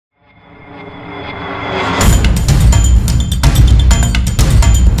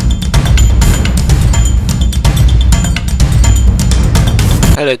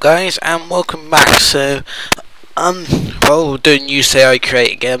Hello guys and welcome back. Well, we're doing You Say I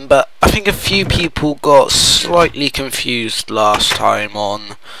Create again, but I think a few people got slightly confused last time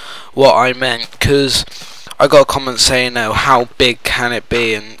on what I meant, because I got a comment saying, oh, how big can it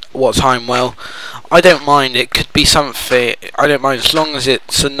be and what time? Well, I don't mind, it could be something, I don't mind as long as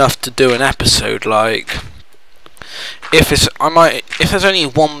it's enough to do an episode. Like, if there's only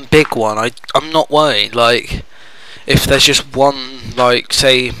one big one, I'm not worried. Like, if there's just one, like,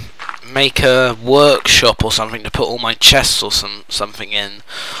 say, make a workshop or something to put all my chests or something in,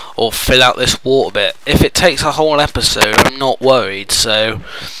 or fill out this water bit, if it takes a whole episode, I'm not worried. So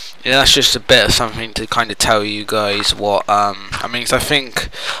yeah, that's just a bit of something to kind of tell you guys what I mean, 'cause I think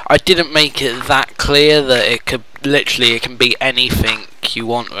I didn't make it that clear that it can be anything you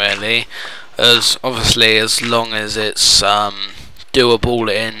want, really, as obviously as long as it's doable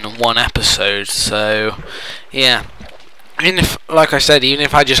in one episode. So yeah, even if, like I said, even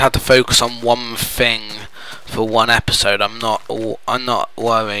if I just had to focus on one thing for one episode, I'm not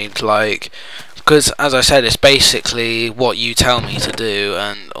worried. Like, because as I said, it's basically what you tell me to do.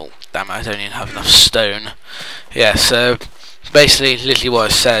 And oh damn it, I don't even have enough stone. Yeah, so basically literally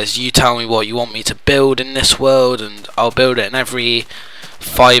what it says, you tell me what you want me to build in this world and I'll build it. In every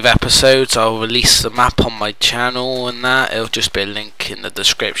 5 episodes I'll release the map on my channel, and that it'll just be a link in the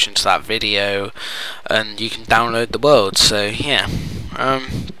description to that video and you can download the world. So yeah,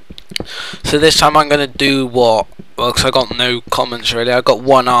 so this time I'm gonna do what, well, because I got no comments really. I got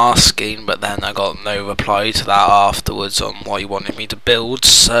one asking, but then I got no reply to that afterwards on what you wanted me to build.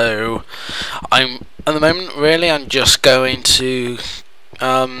 So I'm at the moment really I'm just going to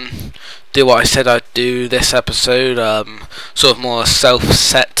do what I said I'd do this episode, sort of more a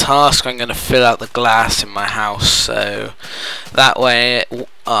self-set task. I'm going to fill out the glass in my house, so that way,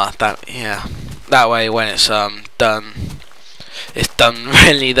 that way when it's done, it's done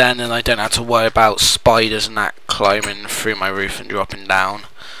really then, and I don't have to worry about spiders and that climbing through my roof and dropping down.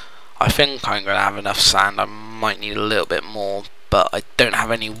 I think I'm going to have enough sand. I might need a little bit more, but I don't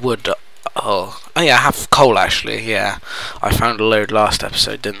have any wood. Oh yeah, I have coal actually. Yeah, I found a load last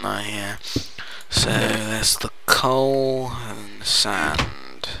episode, didn't I? Yeah. So there's the coal and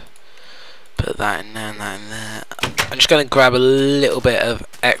sand. Put that in there and that in there. I'm just gonna grab a little bit of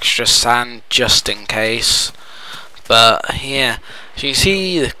extra sand just in case. But yeah, so you can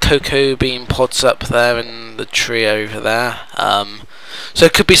see the cocoa bean pods up there and the tree over there. So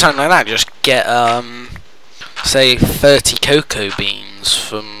it could be something like that. Just get say 30 cocoa beans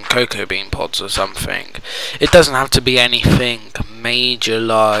from cocoa bean pods or something. It doesn't have to be anything major,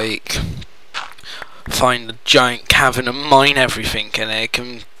 like find a giant cavern and mine everything in it. It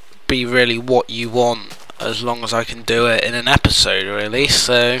can be really what you want, as long as I can do it in an episode, really.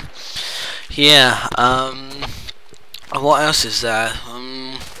 So yeah, what else is there?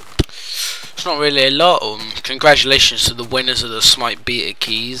 It's not really a lot. Congratulations to the winners of the Smite Beta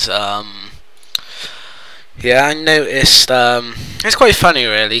keys. Yeah, I noticed, it's quite funny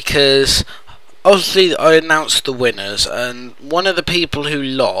really, because obviously I announced the winners and one of the people who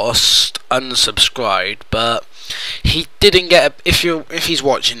lost unsubscribed, but he didn't get if he's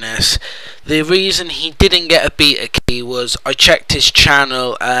watching this, the reason he didn't get a beta key was I checked his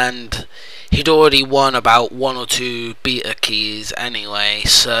channel and he'd already won about 1 or 2 beta keys anyway.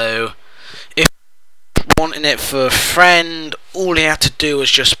 So if wanting it for a friend, all he had to do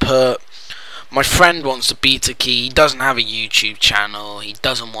was just put, my friend wants a beta key, he doesn't have a YouTube channel, he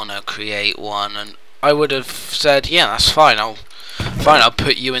doesn't want to create one, and I would have said, yeah, that's fine, I'll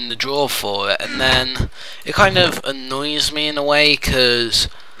put you in the draw for it. And then it kind of annoys me in a way, because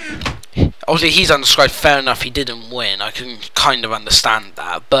obviously he's unsubscribed, fair enough, he didn't win, I can kind of understand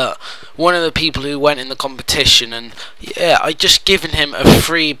that, but one of the people who went in the competition, and yeah, I just given him a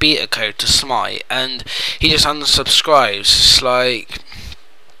free beta code to Smite, and he just unsubscribes. It's like,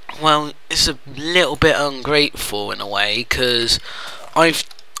 well, it's a little bit ungrateful in a way, because I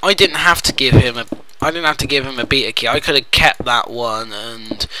didn't have to give him a beta key. I could have kept that one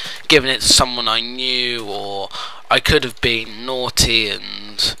and given it to someone I knew, or I could have been naughty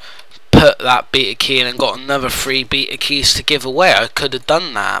and put that beta key in and got another 3 beta keys to give away. I could have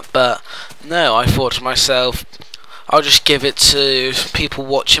done that, but no, I thought to myself, I'll just give it to people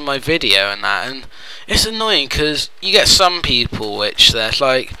watching my video and that. And it's annoying because you get some people which they're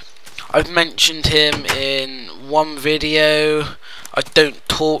like, I've mentioned him in one video, I don't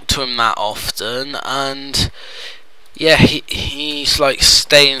talk to him that often, and yeah, he's like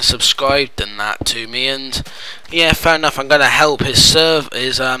staying subscribed and that to me. And yeah, fair enough, I'm gonna help his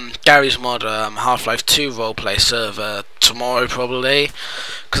Gary's Mod Half-Life 2 roleplay server tomorrow probably,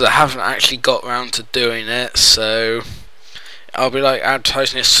 because I haven't actually got around to doing it. So I'll be like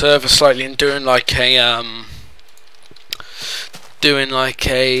advertising his server slightly and doing like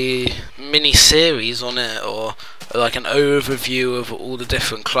a mini series on it, or like an overview of all the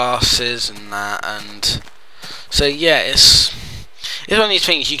different classes and that. And so yeah, it's one of these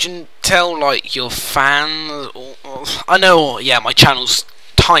things you can tell like your fans. I know, yeah, my channel's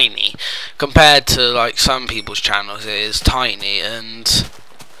tiny compared to like some people's channels. It is tiny, and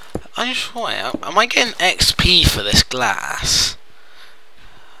I just wonder, am I getting XP for this glass?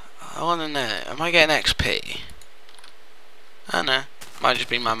 I want to know, am I getting XP? I don't know, might just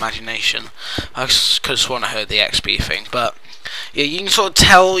be my imagination. I could have sworn I heard the XP thing, but yeah, you can sort of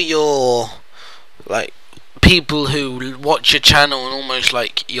tell your like people who watch your channel and almost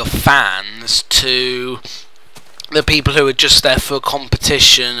like your fans to the people who are just there for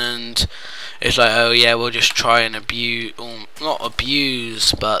competition, and it's like, oh yeah, we'll just try and abuse, or not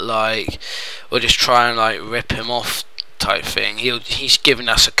abuse, but like we'll just try and like rip him off type thing. He's giving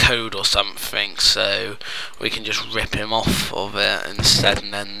us a code or something, so we can just rip him off of it instead,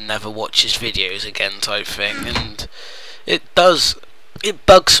 and then never watch his videos again type thing. And it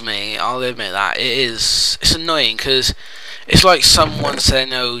bugs me, I'll admit that. It's annoying, because it's like someone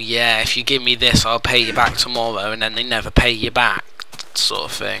saying, oh yeah, if you give me this I'll pay you back tomorrow, and then they never pay you back, sort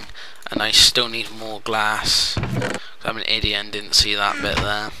of thing. And I still need more glass. I'm an idiot and didn't see that bit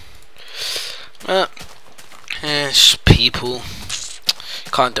there. But it's people,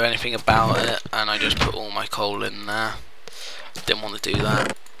 can't do anything about it, and I just put all my coal in there. Didn't want to do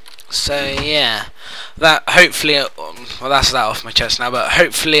that. So yeah, that hopefully, well, that's that off my chest now, but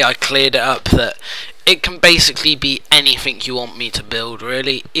hopefully I cleared it up that it can basically be anything you want me to build,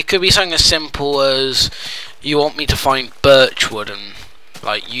 really. It could be something as simple as you want me to find birchwood and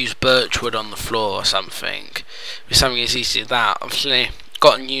like use birchwood on the floor or something. It's something as easy as that. Obviously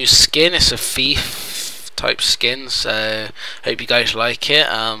got a new skin, it's a thief type skin, so hope you guys like it.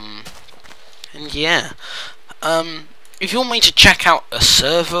 And yeah, if you want me to check out a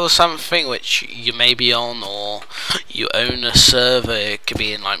server or something which you may be on, or you own a server, it could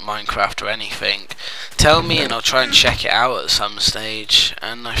be in like Minecraft or anything, tell me and I'll try and check it out at some stage.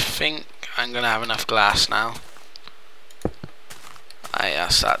 And I think I'm gonna have enough glass now.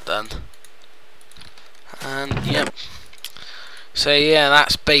 That's that done. And yep. So yeah,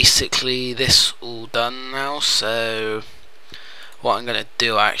 that's basically this all done now. So what I'm gonna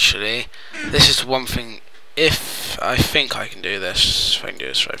do, actually, this is one thing. If I think I can do this, if I can do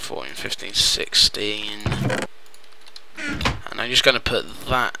this right, 14, 15, 16, and I'm just gonna put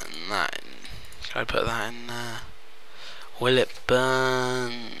that and that in. Can I put that in there? Will it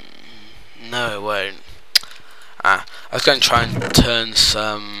burn? No, it won't. I was going to try and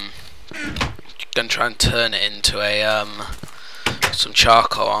turn it into a some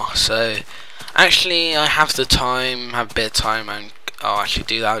charcoal. So actually, I have the time, have a bit of time, and I'll actually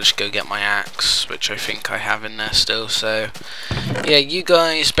do that. I'll just go get my axe, which I think I have in there still. So yeah, you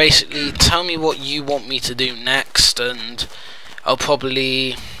guys basically tell me what you want me to do next, and I'll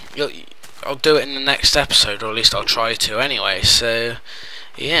probably I'll do it in the next episode, or at least I'll try to anyway. So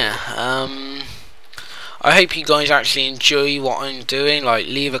yeah, I hope you guys actually enjoy what I'm doing. Like,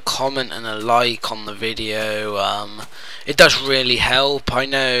 leave a comment and a like on the video. It does really help. I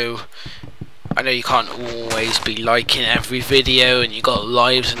know you can't always be liking every video, and you got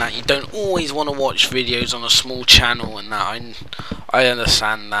lives and that. You don't always want to watch videos on a small channel and that. I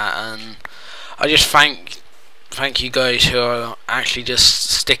understand that, and I just thank you guys who are actually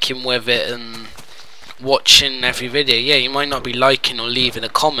just sticking with it and watching every video. Yeah, you might not be liking or leaving a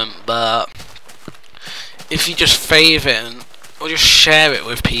comment, but if you just favourite or just share it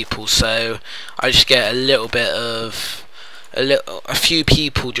with people, so I just get a few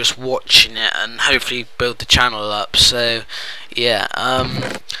people just watching it, and hopefully build the channel up. So yeah,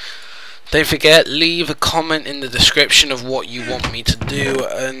 don't forget, leave a comment in the description of what you want me to do,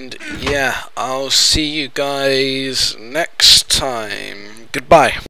 and yeah, I'll see you guys next time. Goodbye.